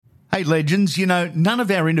Hey, legends, none of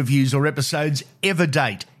our interviews or episodes ever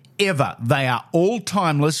date. Ever. They are all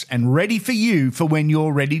timeless and ready for you for when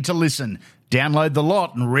you're ready to listen. Download the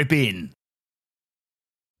lot and rip in.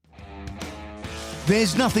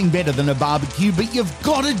 There's nothing better than a barbecue, but you've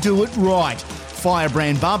got to do it right.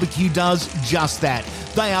 Firebrand Barbecue does just that.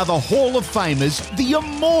 They are the Hall of Famers, the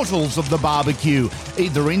immortals of the barbecue,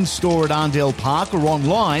 either in-store at Arndell Park or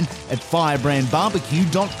online at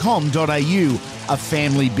firebrandbarbecue.com.au. A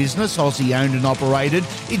family business, Aussie owned and operated,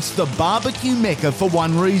 it's the barbecue mecca for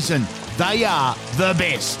one reason. They are the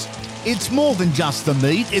best. It's more than just the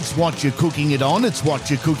meat, it's what you're cooking it on, it's what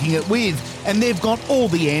you're cooking it with, and they've got all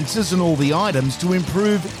the answers and all the items to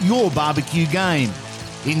improve your barbecue game.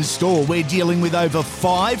 In store, we're dealing with over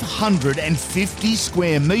 550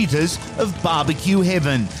 square metres of barbecue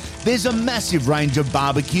heaven. There's a massive range of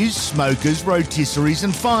barbecues, smokers, rotisseries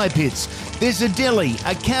and fire pits. There's a deli,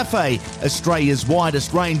 a cafe, Australia's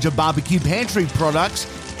widest range of barbecue pantry products,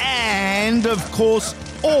 and, of course,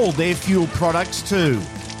 all their fuel products too.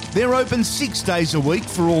 They're open 6 days a week.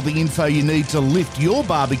 For all the info you need to lift your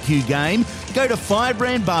barbecue game, go to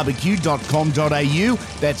firebrandbarbecue.com.au,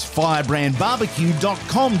 that's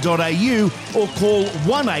firebrandbarbecue.com.au, or call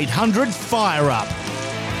 1-800-FIRE-UP.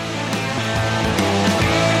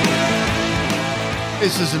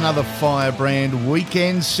 This is another Firebrand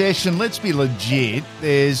weekend session. Let's be legit.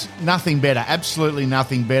 There's nothing better, absolutely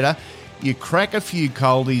nothing better. You crack a few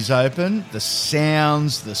coldies open, the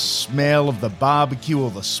sounds, the smell of the barbecue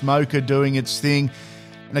or the smoker doing its thing,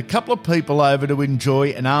 and a couple of people over to enjoy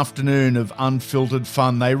an afternoon of unfiltered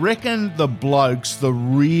fun. They reckon the blokes, the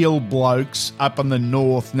real blokes up in the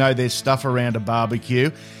north, know their stuff around a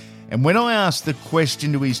barbecue. And when I asked the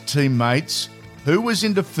question to his teammates, who was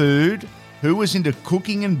into food, who was into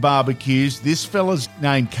cooking and barbecues, this fella's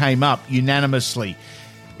name came up unanimously.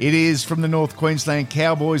 It is from the North Queensland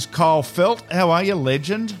Cowboys, Kyle Feldt. How are you,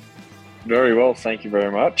 legend? Very well, thank you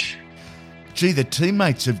very much. Gee, the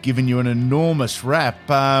teammates have given you an enormous rap.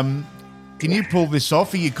 Can you pull this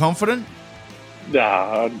off? Are you confident?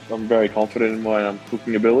 Nah, I'm very confident in my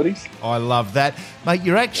cooking abilities. I love that. Mate,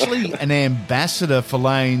 you're actually an ambassador for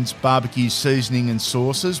Lane's Barbecue Seasoning and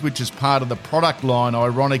Sauces, which is part of the product line,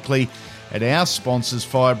 ironically, at our sponsors,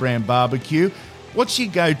 Firebrand Barbecue. What's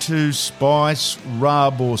your go-to spice,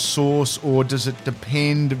 rub or sauce, or does it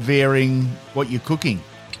depend varying what you're cooking?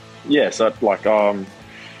 Yeah, so I'm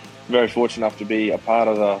very fortunate enough to be a part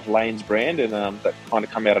of the Lane's brand, and that kind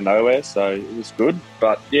of come out of nowhere, so it was good.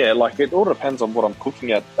 But yeah, it all depends on what I'm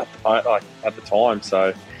cooking at the time.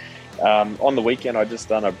 So on the weekend, I just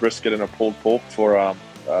done a brisket and a pulled pork for a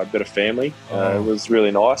bit of family. It was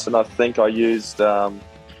really nice, and I think I used.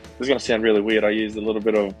 It's going to sound really weird. I used a little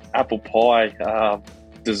bit of apple pie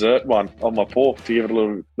dessert one on my pork to give it a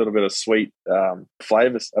little bit of sweet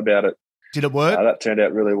flavours about it. Did it work? That turned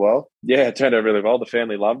out really well. Yeah, it turned out really well. The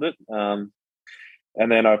family loved it. And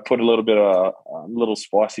then I put a little bit of a little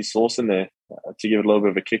spicy sauce in there to give it a little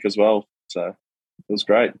bit of a kick as well. So it was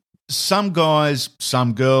great. Some guys,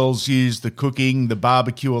 some girls use the cooking, the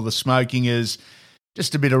barbecue or the smoking as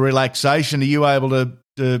just a bit of relaxation. Are you able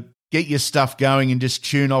to get your stuff going and just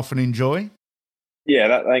tune off and enjoy?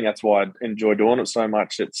 Yeah, I think that's why I enjoy doing it so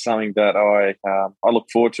much. It's something that I look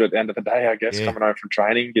forward to at the end of the day. I guess coming home from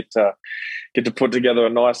training, get to put together a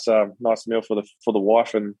nice meal for the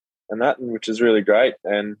wife and that, which is really great.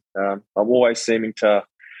 And I'm always seeming to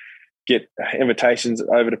get invitations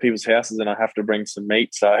over to people's houses, and I have to bring some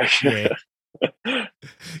meat. So yeah.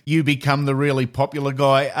 You become the really popular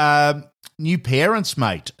guy. New parents,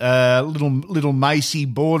 mate. Little Macy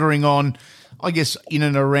bordering on, I guess, in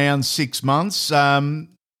and around 6 months.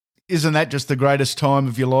 Isn't that just the greatest time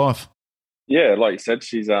of your life? Yeah, like you said,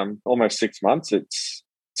 she's almost 6 months. It's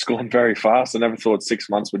gone very fast. I never thought 6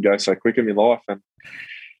 months would go so quick in my life. And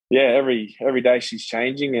yeah, every day she's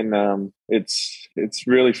changing, and it's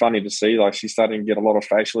really funny to see. Like, she's starting to get a lot of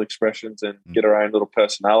facial expressions and get her own little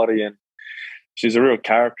personality, and she's a real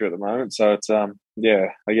character at the moment. So it's I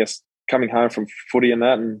guess coming home from footy and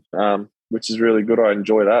that, and which is really good. I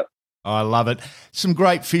enjoy that. I love it. Some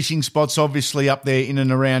great fishing spots, obviously, up there in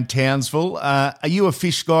and around Townsville. Are you a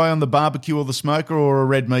fish guy on the barbecue or the smoker, or a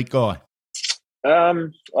red meat guy? I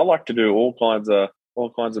like to do all kinds of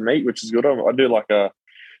meat, which is good. I do like the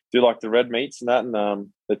red meats and that, and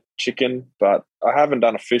the chicken, but I haven't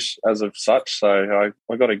done a fish as of such. So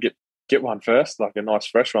I got to get one first, like a nice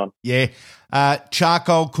fresh one. Yeah.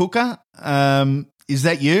 Charcoal cooker. Is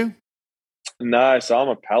that you? No, so I'm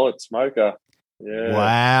a pellet smoker. Yeah.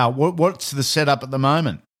 Wow. What's the setup at the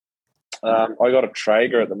moment? I got a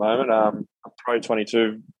Traeger at the moment, a Pro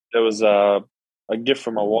 22. There was a gift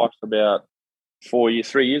from my wife about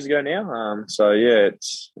 3 years ago now. So yeah,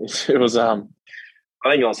 it was. I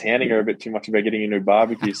think I was handing her a bit too much about getting a new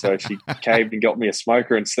barbecue, so she caved and got me a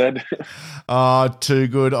smoker instead. Oh, too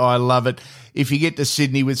good. I love it. If you get to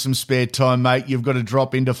Sydney with some spare time, mate, you've got to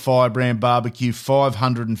drop into Firebrand Barbecue,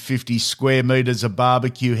 550 square metres of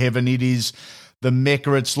barbecue heaven. It is the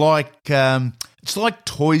Mecca. It's like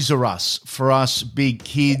Toys R Us for us big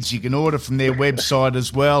kids. You can order from their website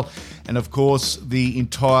as well. And, of course, the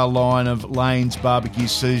entire line of Lane's barbecue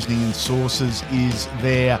seasoning and sauces is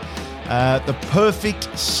there. The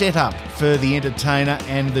perfect setup for the entertainer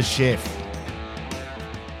and the chef.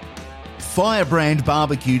 Firebrand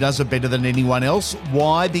Barbecue does it better than anyone else.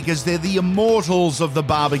 Why? Because they're the immortals of the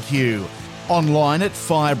barbecue. Online at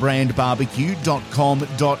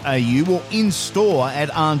firebrandbarbecue.com.au or in-store at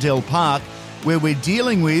Arndell Park, where we're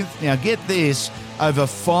dealing with, now get this, over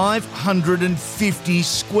 550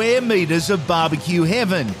 square metres of barbecue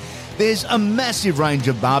heaven. There's a massive range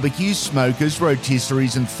of barbecues, smokers,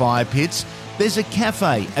 rotisseries and fire pits. There's a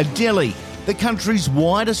cafe, a deli, the country's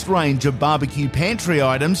widest range of barbecue pantry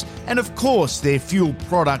items, and of course their fuel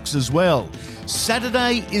products as well.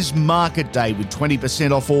 Saturday is market day with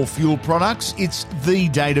 20% off all fuel products. It's the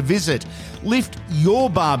day to visit. Lift your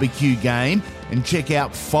barbecue game and check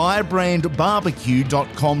out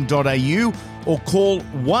firebrandbarbecue.com.au or call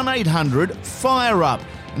 1-800-FIRE-UP.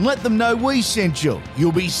 And let them know we sent you.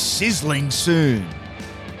 You'll be sizzling soon.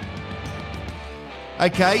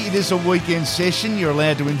 Okay, it is a weekend session. You're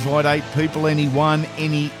allowed to invite 8 people, anyone,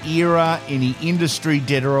 any era, any industry,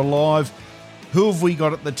 dead or alive. Who have we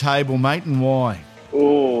got at the table, mate, and why?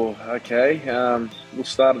 Oh, okay. We'll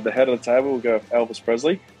start at the head of the table. We'll go with Elvis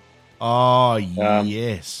Presley. Oh,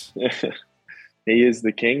 yes. He is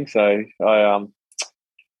the king. So, I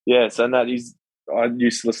used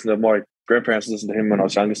to listen to my grandparents listen to him when I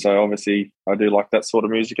was younger, so obviously I do like that sort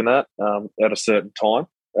of music and that at a certain time.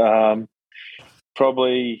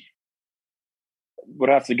 Probably would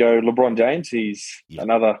have to go LeBron James. He's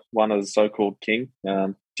another one of the so-called king.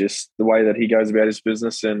 Just the way that he goes about his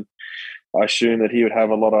business, and I assume that he would have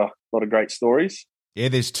a lot of great stories. Yeah,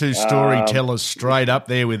 there's 2 storytellers straight up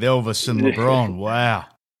there with Elvis and LeBron. Wow.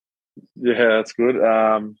 Yeah, that's good.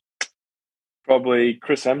 Probably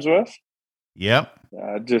Chris Hemsworth. Yep.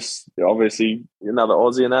 Just obviously another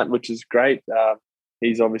Aussie in that, which is great.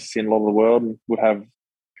 He's obviously seen a lot of the world and would have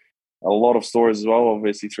a lot of stories as well,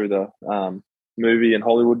 obviously through the movie and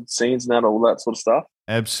Hollywood scenes and that, all that sort of stuff.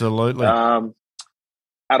 Absolutely. Adam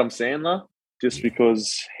Sandler, just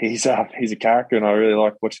because he's a character and I really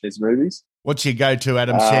like watching his movies. What's your go-to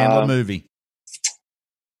Adam Sandler movie?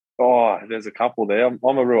 Oh, there's a couple there.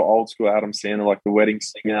 I'm a real old school Adam Sandler, like The Wedding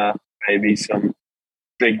Singer, maybe some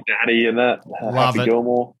Big Daddy and that. Love Happy it.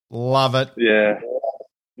 Gilmore. Love it. Yeah.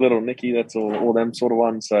 Little Nicky, that's all them sort of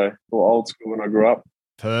ones. So all old school when I grew up.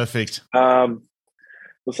 Perfect.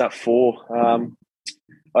 What's that for?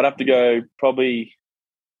 I'd have to go probably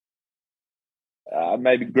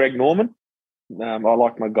maybe Greg Norman. I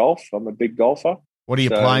like my golf. I'm a big golfer. What are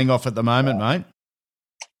you playing off at the moment, mate?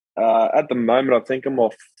 At the moment, I think I'm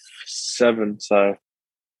off 7, so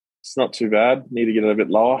it's not too bad. Need to get it a bit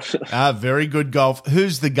lower. Very good golf.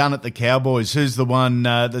 Who's the gun at the Cowboys? Who's the one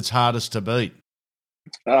that's hardest to beat?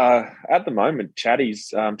 At the moment, Chatty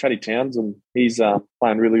Townsend. He's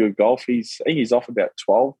playing really good golf. I think he's off about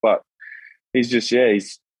 12, but he's just a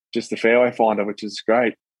fairway finder, which is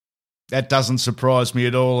great. That doesn't surprise me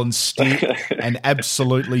at all, and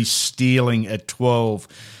absolutely stealing at 12.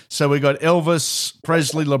 So we got Elvis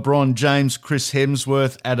Presley, LeBron James, Chris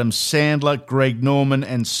Hemsworth, Adam Sandler, Greg Norman,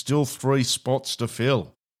 and still 3 spots to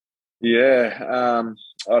fill. Yeah,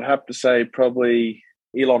 I'd have to say probably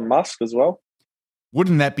Elon Musk as well.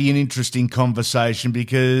 Wouldn't that be an interesting conversation,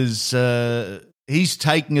 because he's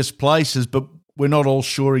taking us places, but we're not all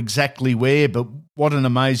sure exactly where, but what an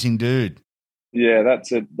amazing dude. Yeah,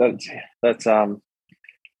 that's it. It's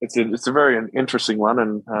a very interesting one,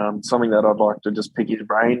 and something that I'd like to just pick his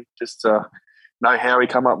brain, just to know how he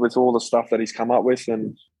come up with all the stuff that he's come up with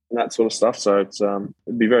and that sort of stuff. So it'd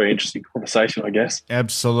be a very interesting conversation, I guess.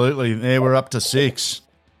 Absolutely. There, we're up to 6.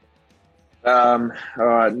 All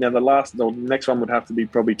right. Now the next one would have to be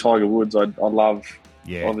probably Tiger Woods.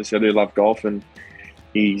 Obviously I do love golf, and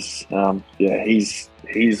he's would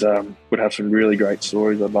have some really great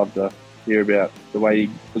stories. I'd love to hear about the way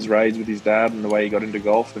he was raised with his dad and the way he got into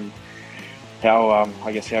golf, and how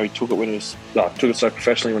he took it took it so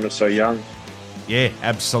professionally when he was so young. Yeah,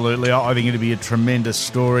 absolutely. I think it'd be a tremendous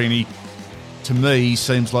story, and to me, he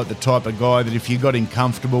seems like the type of guy that if you got him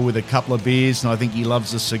comfortable with a couple of beers, and I think he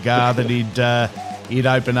loves a cigar, that he'd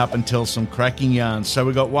open up and tell some cracking yarns. So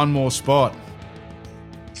we've got one more spot.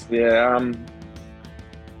 Yeah,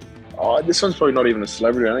 This one's probably not even a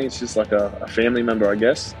celebrity. I think it's just like a family member, I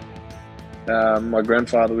guess. My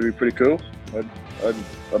grandfather would be pretty cool.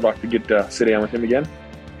 I'd like to get to sit down with him again.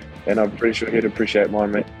 And I'm pretty sure he'd appreciate my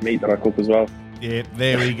meat that I cook as well. Yeah,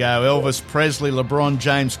 there we go. Elvis Presley, LeBron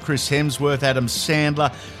James, Chris Hemsworth, Adam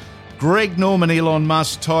Sandler, Greg Norman, Elon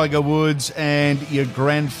Musk, Tiger Woods, and your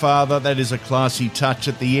grandfather. That is a classy touch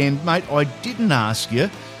at the end. Mate, I didn't ask you,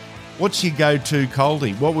 what's your go-to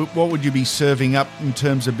coldie? What would you be serving up in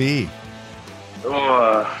terms of beer?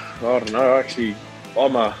 Oh, I don't know. Actually,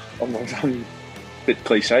 I'm a bit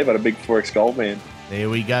cliche, but a big 4X Gold man. There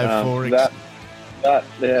we go, 4X.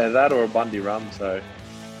 That or a Bundy rum. So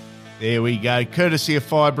there we go. Courtesy of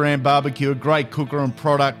Firebrand Barbecue, a great cooker and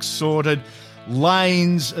products sorted.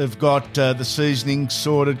 Lanes have got the seasoning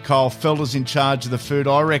sorted. Kyle Felder's in charge of the food.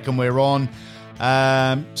 I reckon we're on.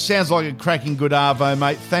 Sounds like a cracking good arvo,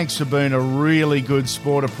 mate. Thanks for being a really good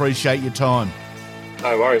sport. Appreciate your time.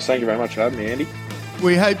 No worries. Thank you very much for having me, Andy.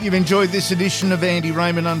 We hope you've enjoyed this edition of Andy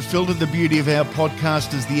Raymond Unfiltered. The beauty of our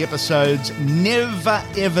podcast is the episodes never,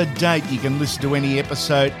 ever date. You can listen to any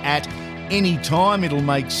episode at any time. It'll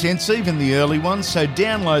make sense, even the early ones. So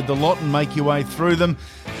download the lot and make your way through them.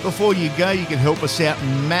 Before you go, you can help us out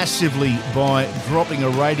massively by dropping a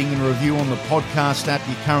rating and review on the podcast app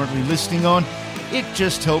you're currently listening on. It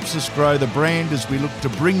just helps us grow the brand as we look to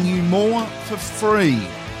bring you more for free.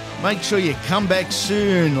 Make sure you come back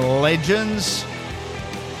soon, legends.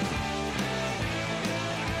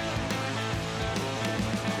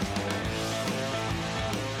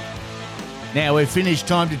 Now we're finished.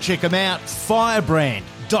 Time to check them out.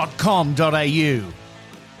 Firebrand.com.au